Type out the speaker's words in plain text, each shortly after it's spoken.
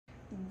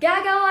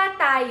Gagawa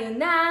tayo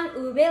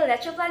ng Ube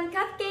Leche Flan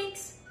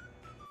Cupcakes!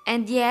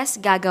 And yes,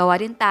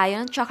 gagawa din tayo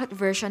ng chocolate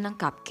version ng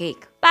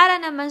cupcake. Para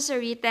naman sa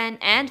written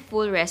and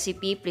full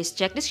recipe, please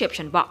check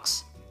description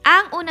box.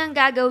 Ang unang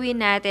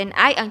gagawin natin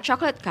ay ang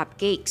chocolate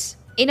cupcakes.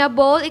 In a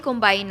bowl,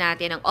 i-combine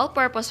natin ang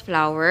all-purpose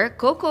flour,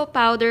 cocoa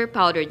powder,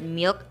 powdered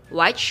milk,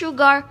 white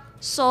sugar,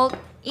 salt,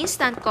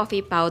 instant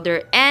coffee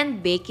powder,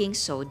 and baking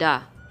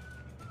soda.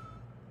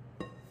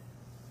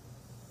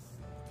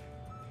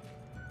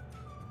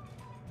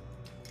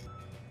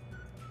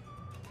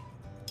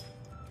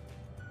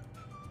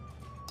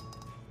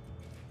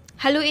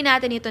 Haluin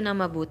natin ito ng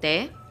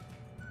mabuti.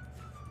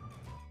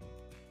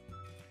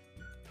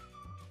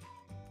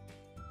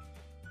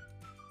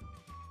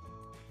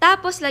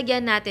 Tapos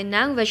lagyan natin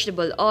ng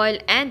vegetable oil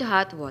and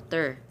hot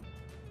water.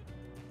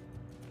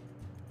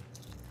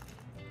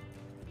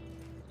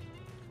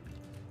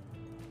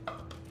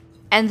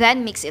 And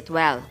then mix it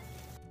well.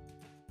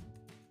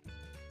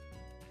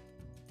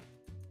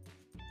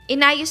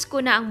 Inayos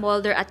ko na ang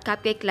molder at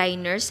cupcake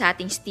liner sa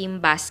ating steam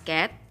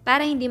basket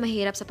para hindi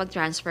mahirap sa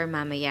pag-transfer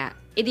mamaya.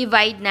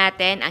 I-divide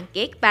natin ang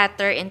cake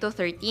batter into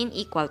 13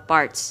 equal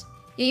parts.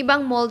 Yung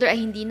ibang molder ay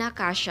hindi na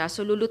kasya,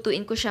 so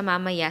lulutuin ko siya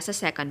mamaya sa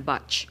second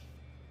batch.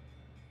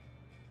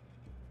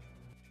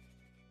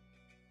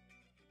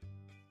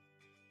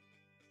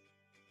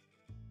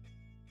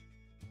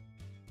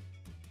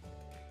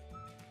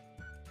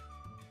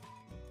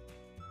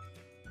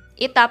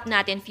 I-tap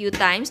natin few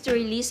times to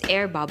release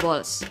air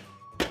bubbles.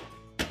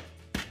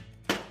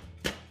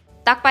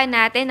 Takpan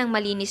natin ng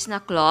malinis na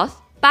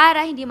cloth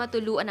para hindi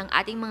matuluan ang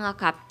ating mga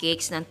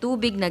cupcakes ng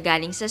tubig na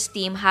galing sa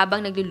steam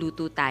habang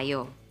nagluluto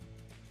tayo.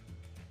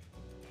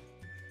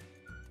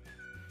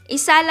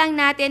 Isalang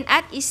natin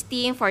at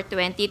steam for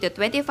 20 to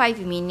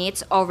 25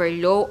 minutes over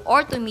low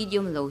or to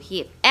medium-low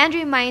heat. And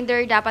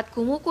reminder, dapat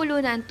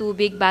kumukulo na ang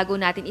tubig bago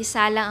natin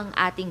isalang ang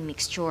ating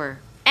mixture.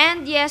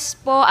 And yes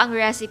po, ang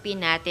recipe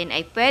natin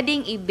ay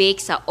pwedeng i-bake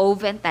sa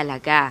oven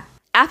talaga.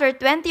 After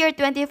 20 or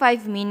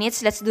 25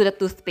 minutes, let's do the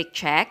toothpick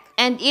check.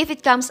 And if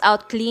it comes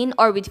out clean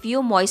or with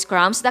few moist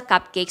crumbs, the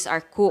cupcakes are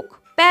cooked.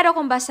 Pero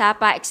kung basa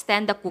pa,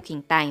 extend the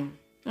cooking time.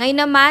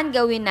 Ngayon naman,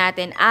 gawin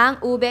natin ang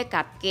ube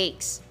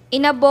cupcakes.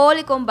 In a bowl,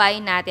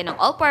 i-combine natin ang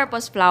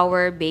all-purpose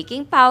flour,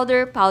 baking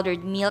powder,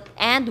 powdered milk,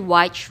 and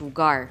white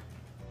sugar.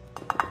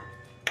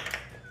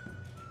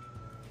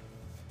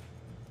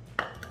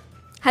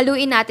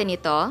 Haluin natin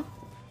ito.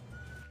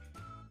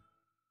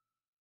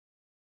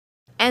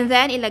 And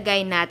then,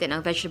 ilagay natin ang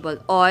vegetable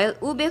oil,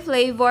 ube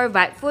flavor,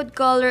 white food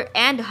color,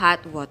 and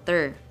hot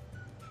water.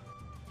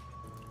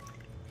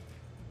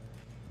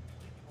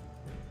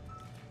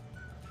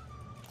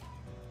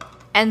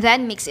 And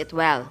then, mix it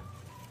well.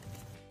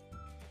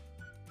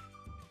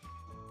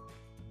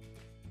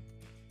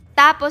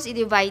 Tapos,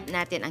 i-divide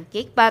natin ang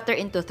cake batter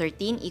into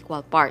 13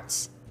 equal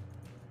parts.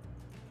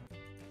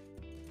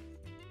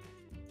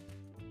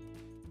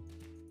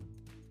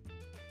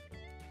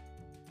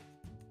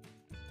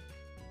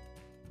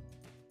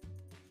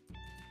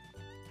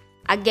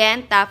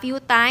 Again, tap few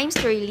times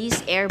to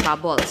release air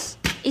bubbles.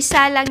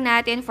 Isalang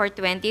natin for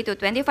 20 to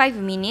 25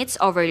 minutes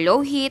over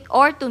low heat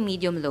or to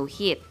medium-low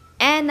heat.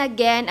 And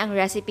again, ang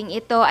recipe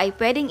ito ay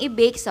pwedeng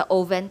i-bake sa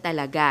oven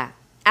talaga.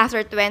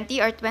 After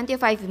 20 or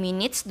 25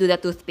 minutes, do the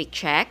toothpick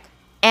check.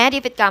 And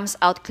if it comes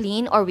out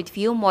clean or with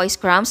few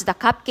moist crumbs, the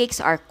cupcakes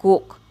are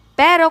cooked.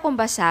 Pero kung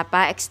basa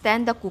pa,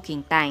 extend the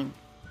cooking time.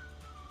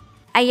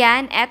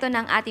 Ayan, eto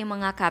ng ating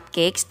mga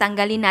cupcakes.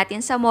 Tanggalin natin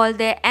sa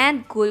molde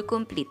and cool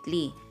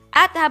completely.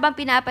 At habang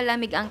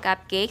pinapalamig ang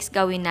cupcakes,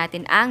 gawin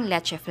natin ang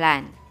leche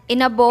flan. In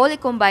a bowl,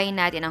 i-combine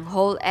natin ang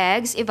whole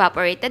eggs,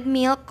 evaporated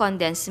milk,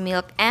 condensed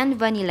milk, and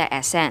vanilla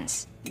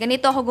essence.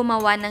 Ganito ako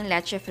gumawa ng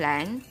leche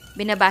flan.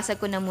 Binabasag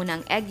ko na muna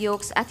ang egg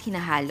yolks at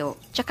hinahalo.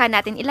 Tsaka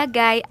natin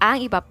ilagay ang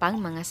iba pang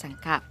mga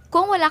sangkap.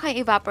 Kung wala kayong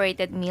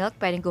evaporated milk,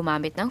 pwedeng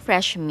gumamit ng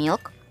fresh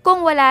milk.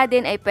 Kung wala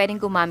din ay pwedeng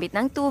gumamit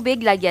ng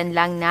tubig, lagyan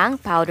lang ng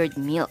powdered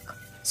milk.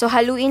 So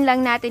haluin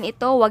lang natin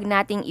ito, wag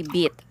nating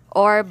i-beat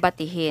or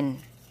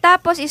batihin.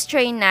 Tapos,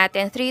 i-strain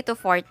natin 3 to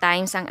 4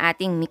 times ang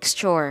ating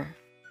mixture.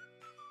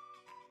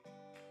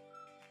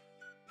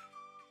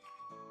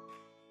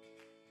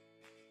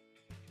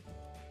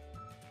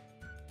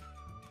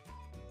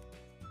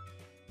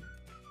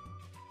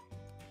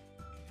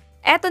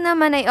 Eto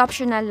naman ay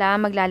optional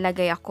lang,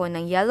 maglalagay ako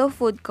ng yellow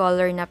food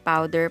color na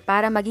powder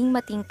para maging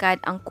matingkad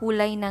ang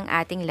kulay ng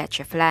ating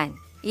leche flan.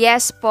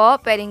 Yes po,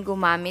 pwedeng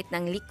gumamit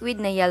ng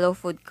liquid na yellow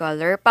food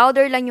color.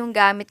 Powder lang yung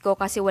gamit ko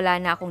kasi wala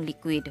na akong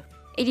liquid.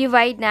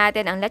 I-divide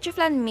natin ang leche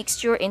flan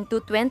mixture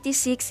into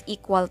 26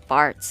 equal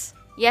parts.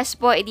 Yes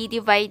po,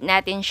 i-divide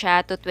natin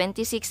siya to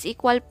 26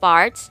 equal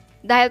parts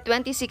dahil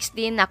 26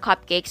 din na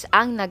cupcakes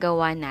ang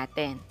nagawa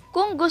natin.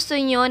 Kung gusto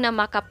nyo na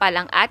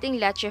makapal ang ating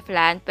leche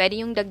flan, pwede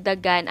yung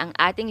dagdagan ang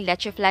ating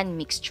leche flan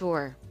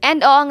mixture.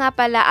 And oo nga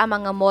pala, ang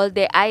mga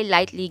molde ay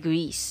lightly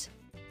grease.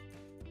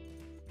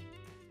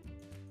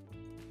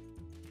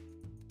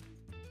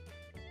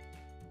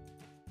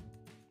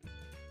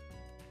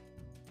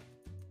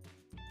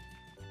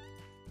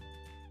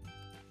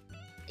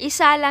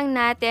 Isa lang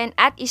natin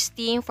at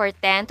steam for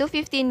 10 to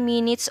 15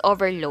 minutes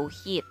over low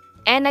heat.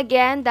 And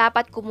again,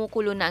 dapat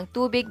kumukulo na ang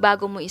tubig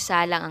bago mo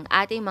isalang ang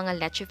ating mga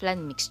leche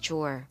flan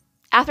mixture.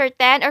 After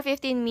 10 or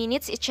 15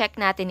 minutes, i-check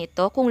natin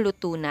ito kung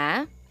luto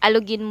na.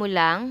 Alugin mo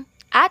lang.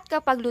 At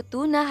kapag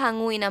luto na,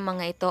 hanguin ang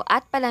mga ito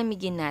at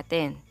palamigin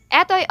natin.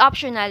 Ito ay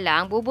optional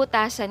lang,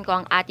 bubutasan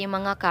ko ang ating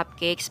mga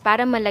cupcakes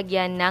para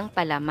malagyan ng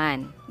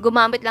palaman.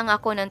 Gumamit lang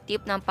ako ng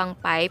tip ng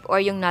pang-pipe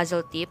or yung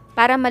nozzle tip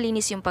para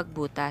malinis yung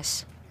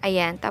pagbutas.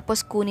 Ayan,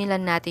 tapos kunin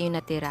lang natin yung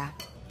natira.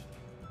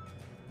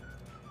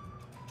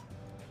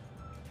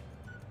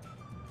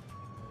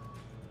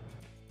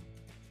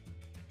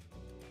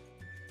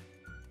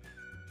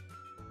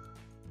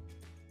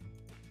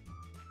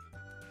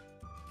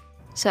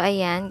 So,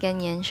 ayan,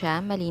 ganyan siya.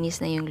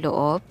 Malinis na yung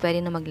loob. Pwede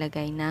na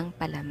maglagay ng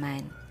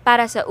palaman.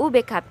 Para sa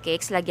ube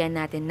cupcakes, lagyan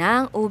natin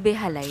ng ube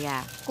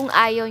halaya. Kung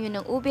ayaw nyo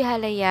ng ube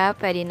halaya,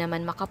 pwede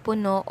naman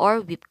makapuno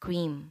or whipped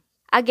cream.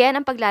 Again,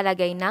 ang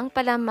paglalagay ng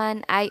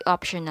palaman ay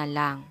optional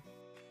lang.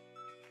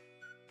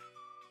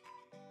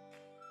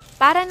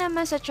 Para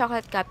naman sa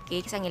chocolate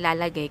cupcakes, ang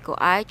ilalagay ko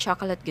ay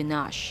chocolate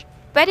ganache.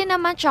 Pwede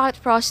naman chocolate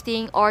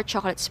frosting or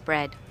chocolate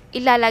spread.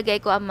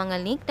 Ilalagay ko ang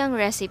mga link ng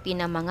recipe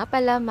ng mga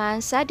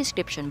palaman sa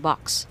description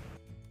box.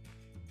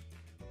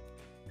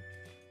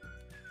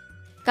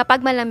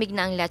 Kapag malamig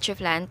na ang leche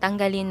flan,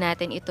 tanggalin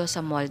natin ito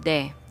sa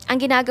molde. Ang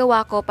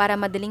ginagawa ko para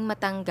madaling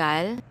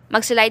matanggal,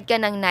 mag-slide ka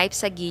ng knife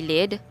sa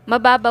gilid,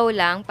 mababaw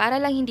lang para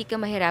lang hindi ka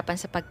mahirapan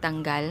sa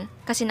pagtanggal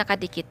kasi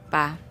nakadikit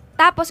pa.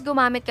 Tapos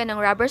gumamit ka ng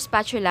rubber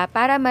spatula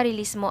para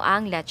ma-release mo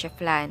ang leche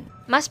flan.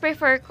 Mas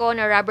prefer ko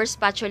na rubber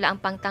spatula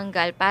ang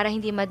pangtanggal para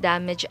hindi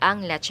ma-damage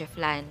ang leche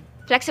flan.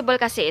 Flexible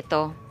kasi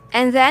ito.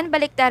 And then,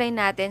 baliktarin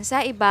natin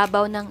sa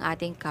ibabaw ng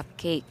ating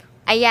cupcake.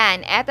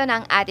 Ayan, eto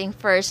na ang ating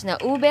first na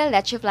Ube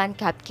Leche Flan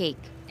Cupcake.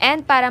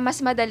 And para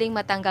mas madaling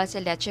matanggal sa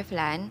leche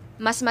flan,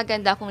 mas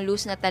maganda kung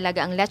loose na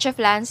talaga ang leche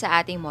flan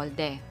sa ating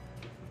molde.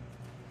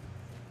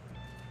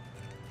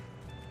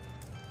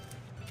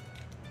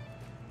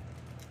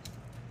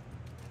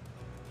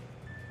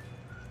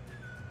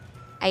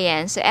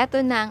 Ayan, so eto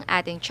na ang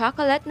ating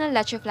chocolate na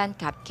leche flan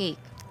cupcake.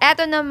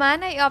 Eto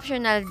naman ay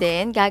optional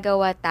din,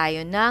 gagawa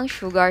tayo ng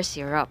sugar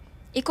syrup.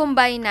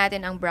 I-combine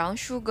natin ang brown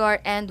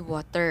sugar and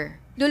water.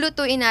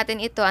 Lulutuin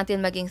natin ito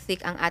until maging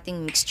thick ang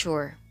ating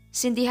mixture.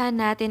 Sindihan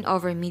natin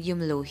over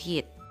medium-low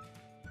heat.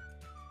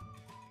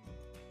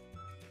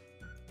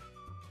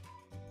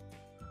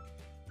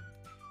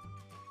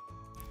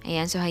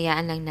 Ayan, so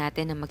hayaan lang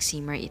natin na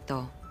mag-simmer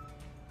ito.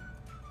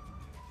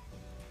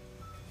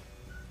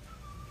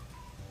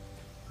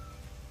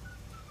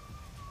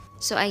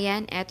 So,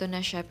 ayan, eto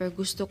na siya. Pero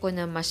gusto ko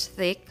na mas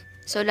thick.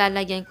 So,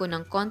 lalagyan ko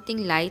ng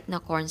konting light na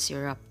corn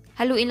syrup.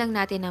 Haluin lang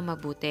natin ng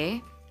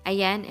mabuti.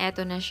 Ayan,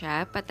 eto na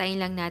siya. Patayin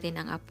lang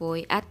natin ang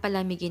apoy at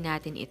palamigin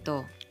natin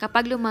ito.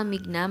 Kapag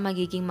lumamig na,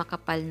 magiging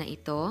makapal na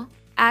ito.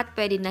 At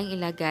pwede nang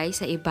ilagay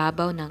sa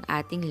ibabaw ng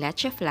ating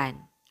leche flan.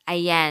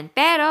 Ayan,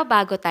 pero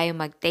bago tayo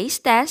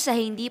mag-taste test, sa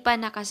hindi pa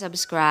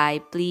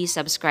nakasubscribe, please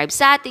subscribe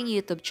sa ating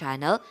YouTube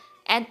channel.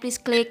 And please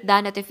click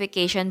the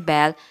notification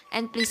bell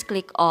and please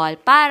click all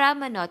para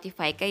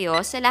ma-notify kayo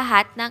sa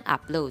lahat ng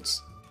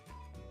uploads.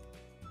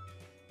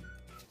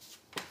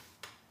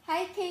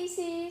 Hi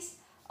Casey's!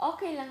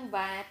 Okay lang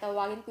ba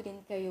tawagin ko din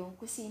kayong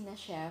Kusina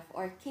Chef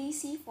or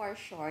Casey for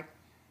short?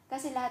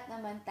 Kasi lahat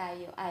naman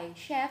tayo ay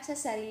chef sa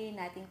sarili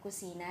nating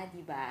kusina,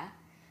 di ba?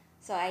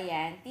 So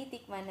ayan,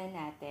 titikman na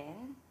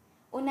natin.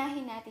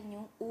 Unahin natin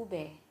yung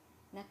ube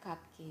na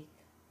cupcake.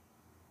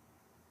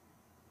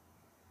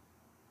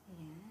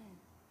 Ayan.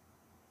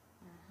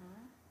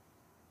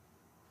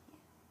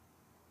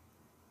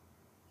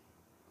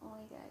 Oh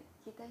my God.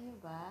 Kita nyo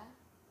ba?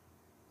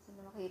 Saan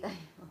na makita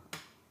nyo?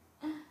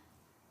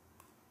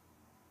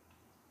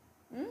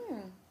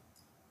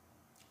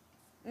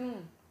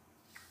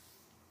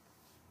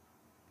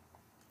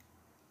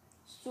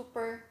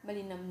 Super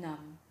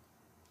malinamnam.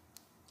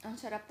 Ang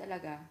sarap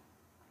talaga.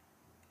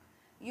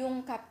 Yung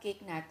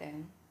cupcake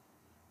natin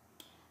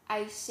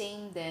ay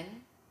same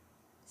din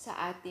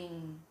sa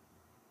ating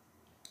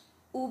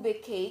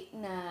ube cake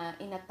na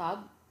in a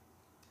tub.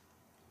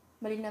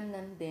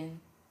 Malinamnam din.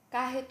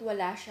 Kahit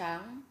wala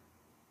siyang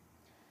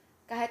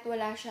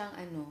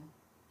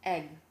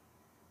egg,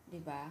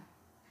 'di ba?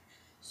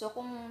 So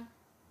kung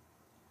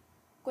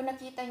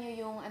nakita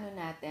niyo yung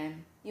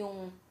natin,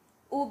 yung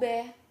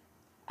ube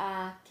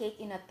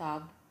cake in a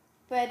tub,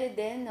 pwede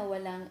din na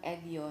walang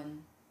egg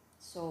 'yon.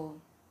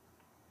 So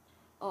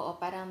oo,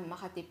 para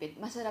makatipid.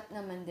 Masarap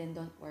naman din,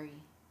 don't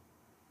worry.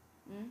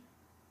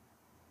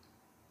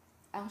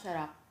 Ang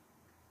sarap.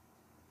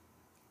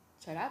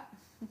 Sarap.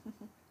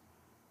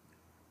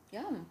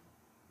 Yum.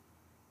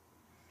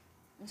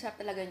 Ang sarap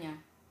talaga niya.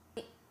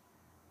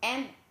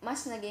 And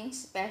mas naging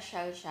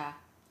special siya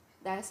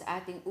dahil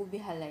sa ating ube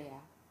halaya.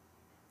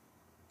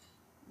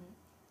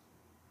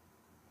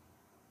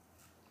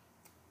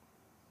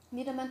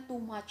 Hindi naman too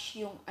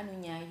much yung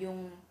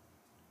yung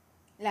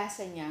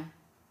lasa niya.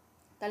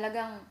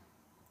 Talagang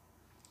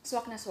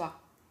swak na swak.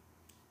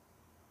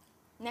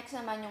 Next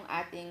naman yung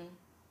ating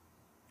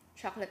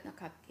chocolate na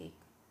cupcake.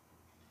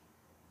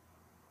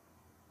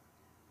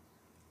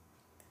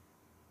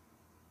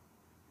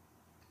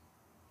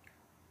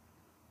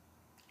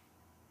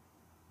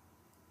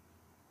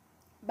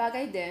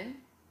 Bagay din,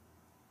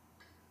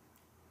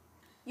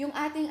 yung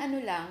ating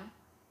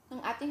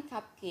yung ating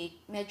cupcake,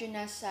 medyo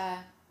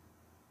nasa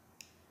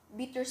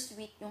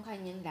bittersweet yung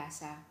kanyang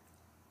lasa.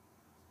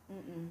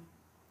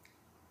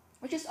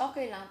 Which is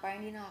okay lang, para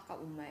hindi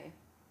nakakaumay.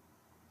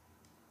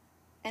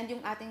 And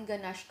yung ating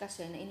ganache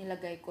kasi na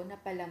inilagay ko na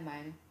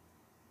palaman,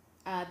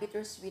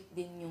 bittersweet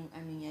din yung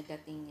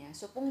dating niya.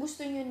 So kung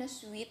gusto niyo na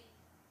sweet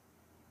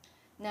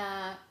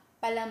na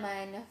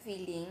palaman na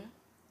feeling,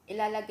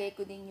 ilalagay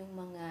ko din yung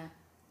mga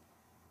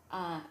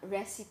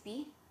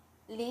recipe,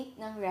 link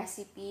ng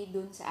recipe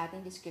dun sa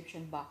ating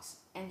description box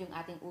and yung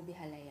ating ube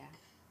halaya.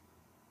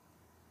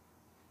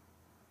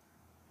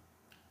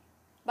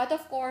 But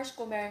of course,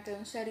 kung meron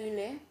kayong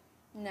sarili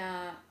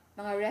na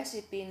mga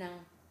recipe ng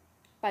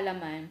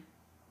palaman,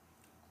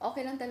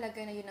 okay lang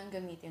talaga na yun ang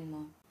gamitin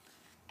mo.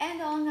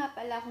 And oo nga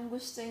pala, kung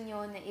gusto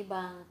nyo na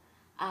ibang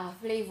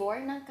flavor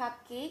ng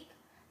cupcake,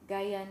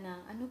 gaya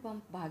ng ano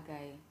bang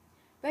bagay.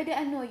 Pwede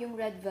yung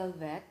red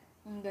velvet,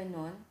 yung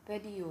ganon,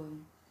 pwede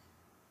yun.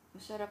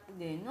 Masarap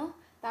din, no?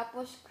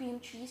 Tapos cream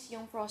cheese,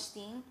 yung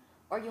frosting,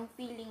 or yung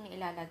filling na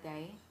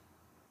ilalagay.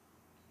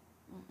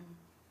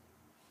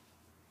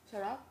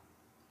 Sarap.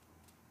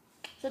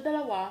 So,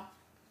 dalawa,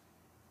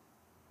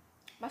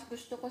 mas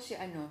gusto ko si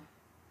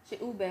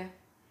ube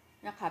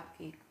na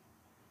cupcake.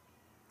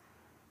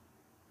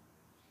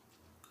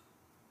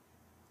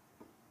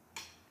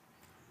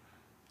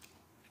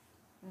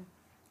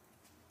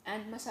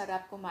 And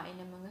masarap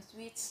kumain ng mga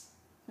sweets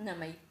na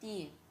may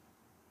tea.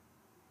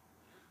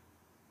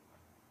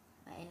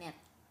 Mainit.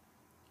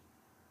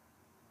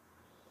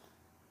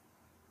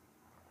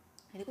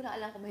 Hindi ko na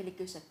alam kung mahilig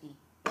ko sa tea.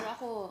 Pero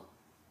ako,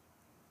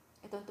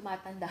 itong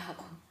tumatanda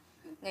ako.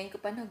 Ngayon ko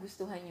pa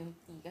nagustuhan yung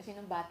tea. Kasi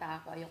nung bata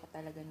ako, ayoko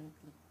talaga ng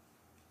tea.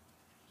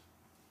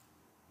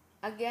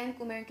 Again,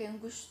 kung meron kayong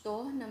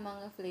gusto ng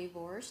mga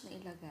flavors na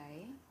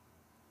ilagay,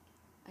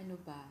 ano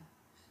ba?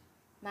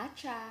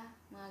 Matcha,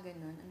 mga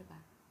ganun. Ano ba?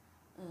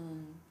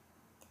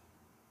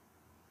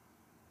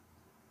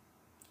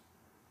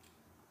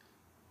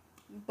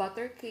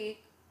 Butter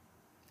cake,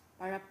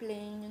 para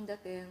plain yung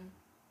dating.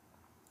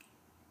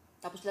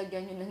 Tapos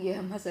lagyan nyo ng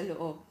yema sa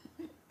loob.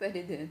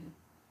 Pwede din.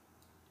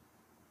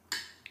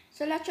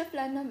 Sa Leche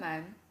Flan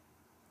naman,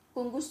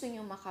 kung gusto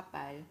nyo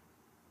makapal,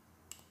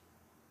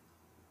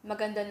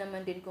 maganda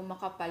naman din kung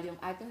makapal yung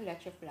ating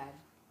Leche Flan.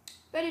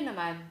 Pwede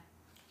naman,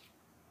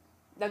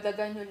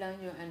 dagdagan nyo lang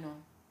yung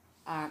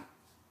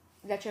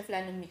Leche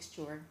Flan ng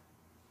mixture.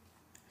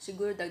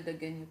 Siguro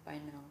dagdagan nyo pa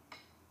ng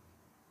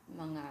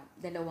mga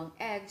 2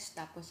 eggs,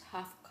 tapos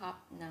half cup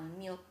ng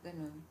milk,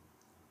 ganun.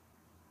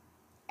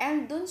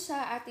 And dun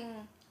sa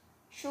ating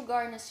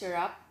sugar na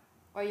syrup,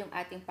 or yung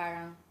ating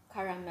parang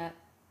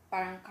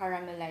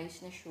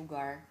caramelized na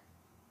sugar,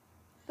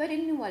 pwede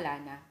nyo wala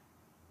na.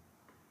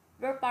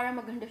 Pero para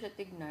maganda siya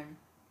tignan,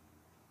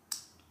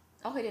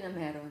 okay din na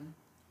meron.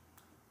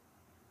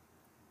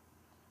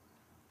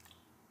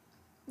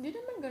 Hindi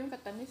naman ganun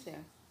katamis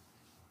eh.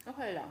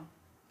 Okay lang.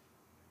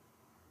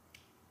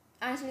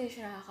 Honestly, hindi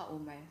siya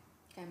nakakaumay.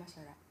 Kaya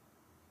masarap.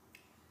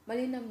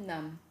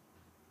 Malinamnam.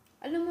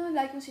 Alam mo,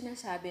 like yung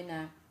sinasabi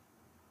na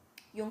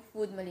yung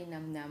food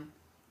malinamnam.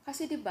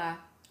 Kasi 'di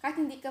ba, kahit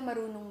hindi ka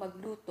marunong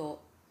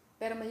magluto,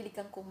 pero mahilig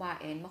kang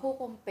kumain,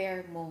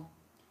 mako-compare mo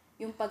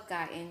yung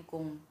pagkain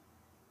kung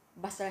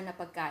basta na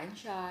pagkain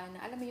siya,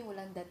 na alam mo yung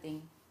walang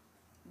dating.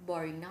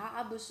 Boring,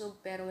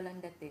 nakakabusog pero walang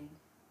dating.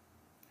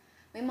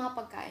 May mga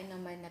pagkain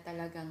naman na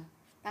talagang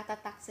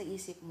tatatak sa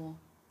isip mo.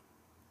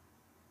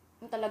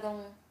 Yung talagang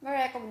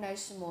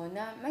ma-recognize mo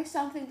na may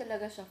something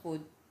talaga sa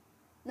food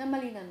na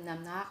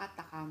malinamnam,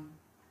 nakakatakam.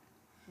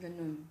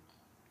 Ganun.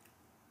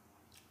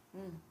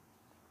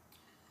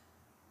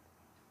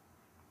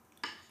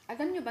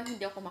 Alam nyo ba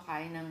hindi ako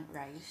kumakain ng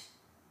rice?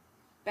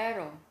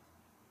 Pero,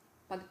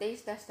 pag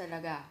taste test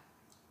talaga,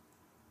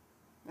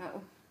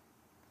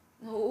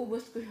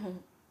 nauubos ko yung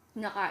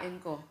nakain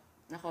ko.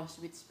 Nako,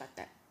 sweet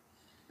spot.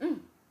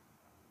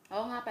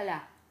 Oo nga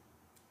pala.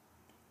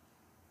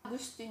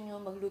 Gusto nyo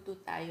magluto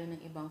tayo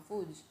ng ibang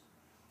foods.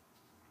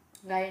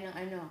 Gaya ng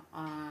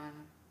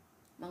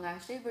mga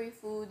savory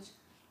foods,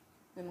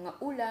 ng mga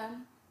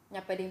ulam, na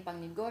pwedeng pang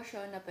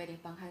negosyo, na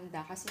pwedeng pang handa.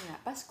 Kasi nga,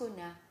 Pasko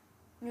na,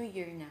 New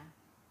Year na.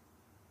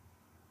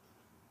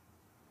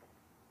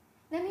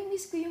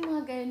 Namimiss ko yung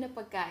mga ganun na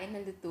pagkain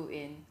na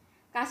lutuin.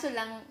 Kaso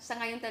lang, sa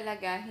ngayon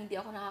talaga, hindi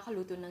ako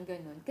nakakaluto ng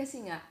ganun.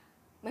 Kasi nga,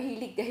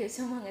 mahilig kayo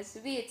sa mga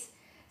sweets,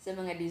 sa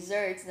mga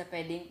desserts na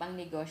pwedeng pang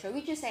negosyo.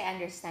 Which is, I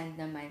understand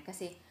naman.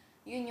 Kasi,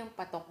 yun yung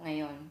patok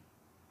ngayon.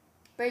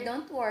 Pero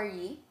don't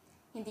worry,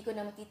 hindi ko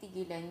na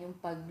matitigilan yung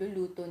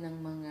pagluluto ng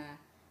mga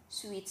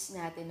sweets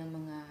natin, ng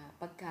mga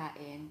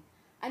pagkain.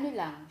 Ano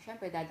lang,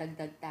 syempre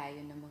dadagdag tayo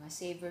ng mga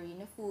savory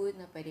na food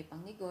na pwede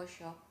pang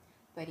negosyo,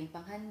 pwedeng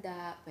pang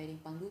handa,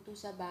 pwedeng pang luto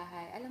sa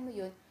bahay. Alam mo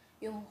yun,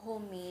 yung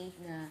homemade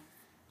na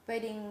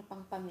pwedeng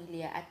pang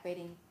pamilya at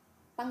pwedeng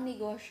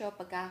pangnegosyo,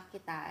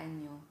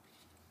 pagkakakitaan nyo,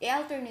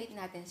 i-alternate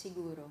natin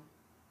siguro.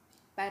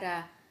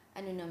 Para,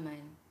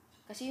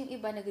 kasi yung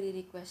iba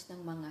nagre-request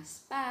ng mga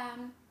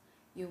spam,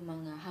 yung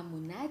mga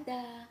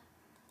hamonada,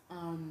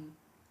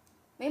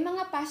 may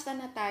mga pasta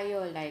na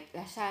tayo like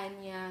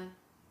lasagna,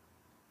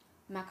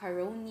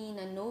 macaroni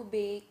na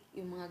no-bake,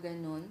 yung mga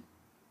ganon.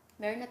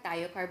 Meron na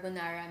tayo,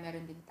 carbonara,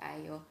 meron din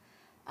tayo.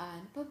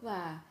 Ano pa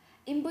ba?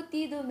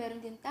 Embutido, meron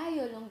din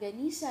tayo.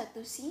 Longganisa,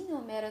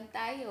 tocino, meron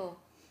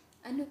tayo.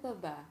 Ano pa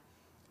ba?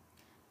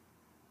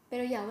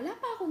 Pero wala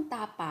pa akong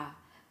tapa.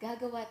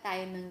 Gagawa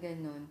tayo ng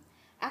ganon.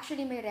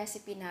 Actually, may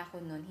recipe na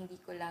ako nun. Hindi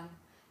ko lang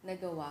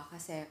nagawa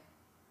kasi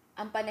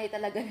ang panay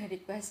talaga na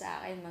request sa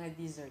akin mga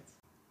desserts.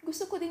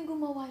 Gusto ko din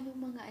gumawa ng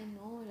mga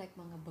like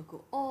mga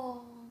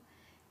bagoong,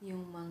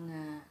 yung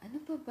mga, ano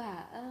pa ba?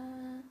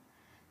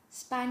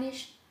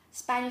 Spanish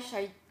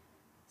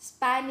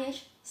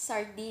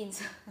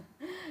sardines.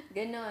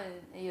 Ganon.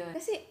 Ayun.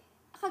 Kasi,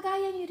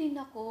 kagaya niyo rin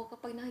ako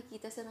kapag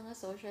nakikita sa mga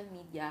social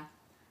media.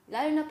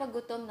 Lalo na pag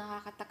gutom,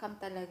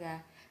 nakakatakam talaga.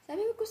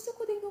 Sabi ko, gusto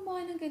ko din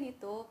gumawa ng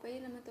ganito.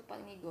 Pwede naman ito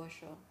pang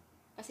negosyo.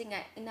 Kasi nga,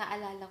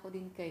 inaalala ko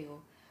din kayo.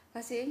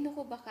 Kasi,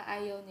 baka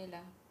ayaw nila.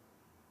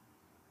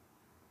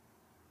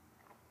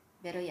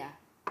 Pero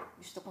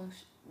gusto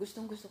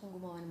kong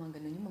gumawa ng mga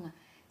ganun. Yung mga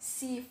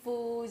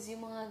seafoods,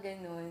 yung mga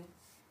ganun.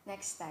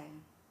 Next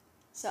time.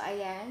 So,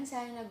 ayan.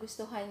 Sana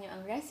nagustuhan nyo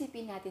ang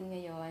recipe natin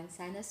ngayon.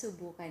 Sana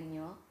subukan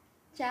nyo.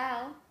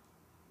 Ciao!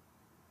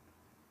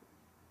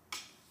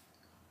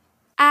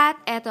 At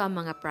eto ang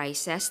mga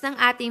prices ng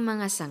ating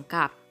mga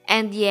sangkap.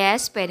 And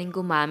yes, pwedeng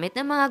gumamit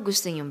ng mga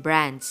gusto nyong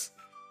brands.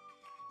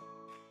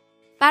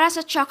 Para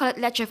sa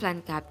chocolate leche flan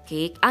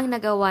cupcake, ang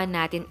nagawa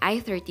natin ay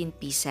 13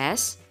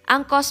 pieces.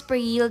 Ang cost per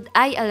yield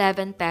ay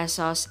 11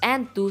 pesos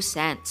and 2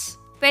 cents.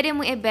 Pwede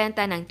mong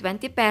ibenta ng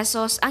 20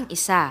 pesos ang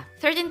isa.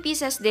 13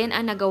 pieces din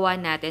ang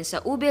nagawa natin sa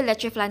Ube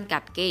Leche Flan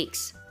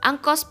Cupcakes. Ang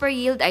cost per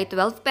yield ay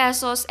 12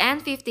 pesos and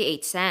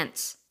 58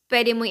 cents.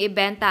 Pwede mong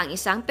ibenta ang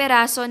isang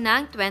peraso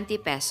ng 20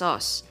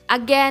 pesos.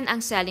 Again, ang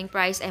selling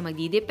price ay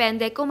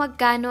magdidepende kung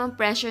magkano ang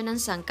presyo ng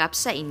sangkap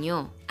sa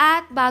inyo.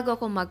 At bago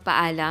ko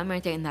magpaalam, meron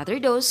tayong another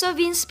dose of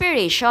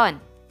inspiration.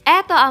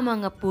 Eto ang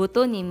mga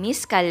puto ni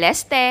Miss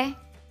Caleste.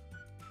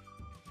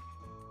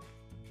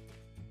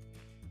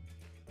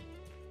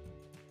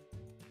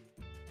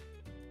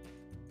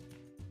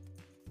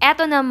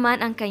 Eto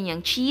naman ang kanyang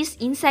cheese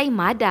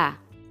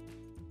ensaymada.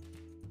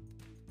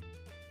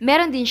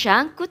 Meron din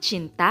siyang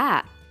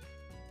kutsinta.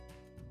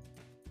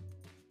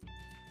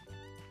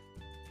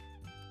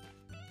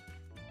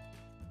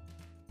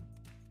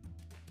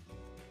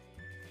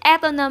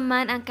 Eto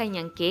naman ang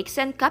kanyang cakes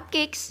and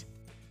cupcakes.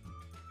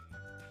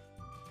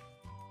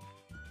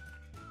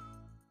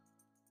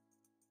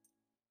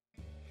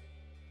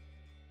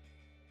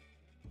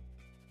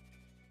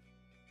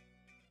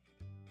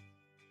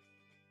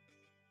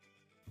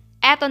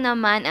 Eto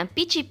naman ang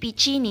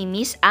pichi-pichi ni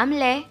Miss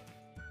Amle.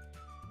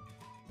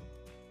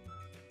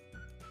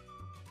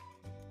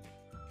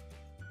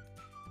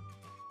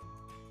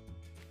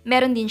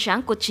 Meron din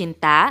siyang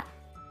kutsinta,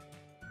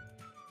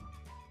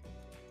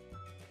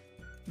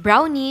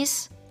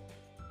 brownies,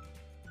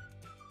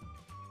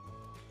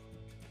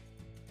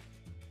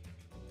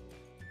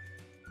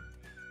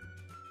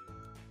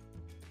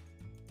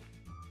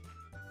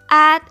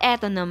 at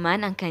eto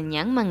naman ang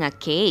kanyang mga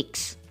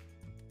cakes.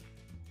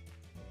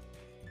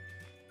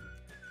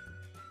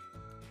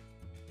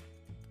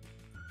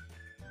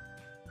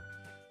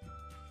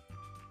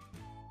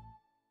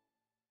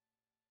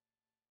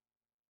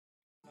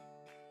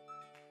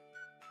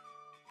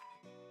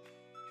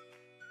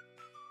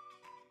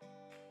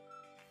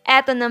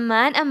 Eto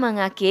naman ang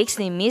mga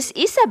cakes ni Miss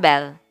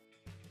Isabel.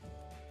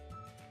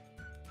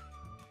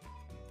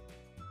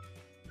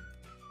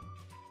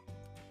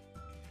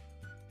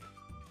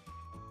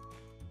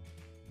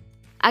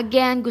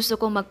 Again, gusto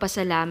kong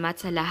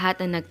magpasalamat sa lahat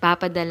na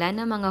nagpapadala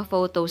ng mga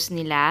photos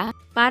nila.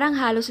 Parang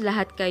halos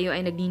lahat kayo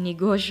ay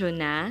nagninegosyo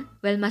na.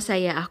 Well,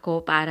 masaya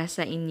ako para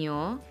sa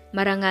inyo.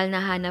 Marangal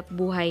na hanap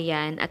buhay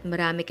yan at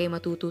marami kayong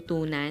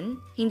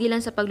matututunan. Hindi lang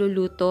sa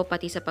pagluluto,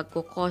 pati sa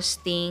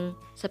pagkukosting,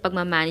 sa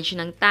pagmamanage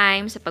ng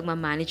time, sa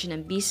pagmamanage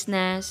ng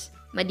business.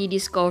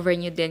 Madidiscover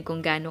nyo din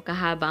kung gaano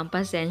kahaba ang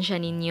pasensya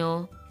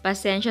ninyo.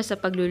 Pasensya sa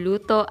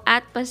pagluluto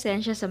at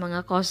pasensya sa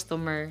mga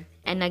customer.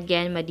 And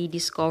again,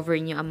 madidiscover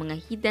nyo ang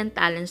mga hidden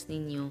talents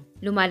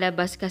ninyo.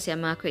 Lumalabas kasi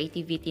ang mga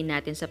creativity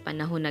natin sa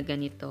panahon na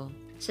ganito.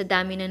 Sa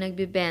dami na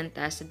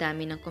nagbibenta, sa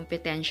dami ng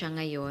kompetensya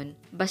ngayon,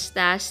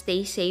 basta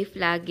stay safe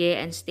lagi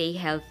and stay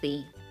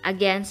healthy.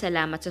 Again,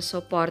 salamat sa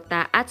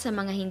suporta at sa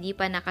mga hindi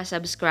pa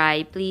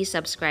nakasubscribe, please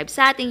subscribe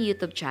sa ating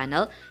YouTube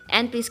channel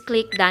and please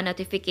click the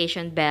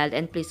notification bell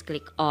and please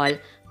click all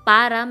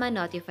para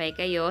ma-notify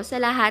kayo sa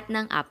lahat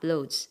ng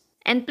uploads.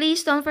 And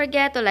please don't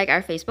forget to like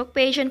our Facebook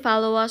page and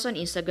follow us on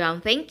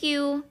Instagram. Thank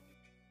you!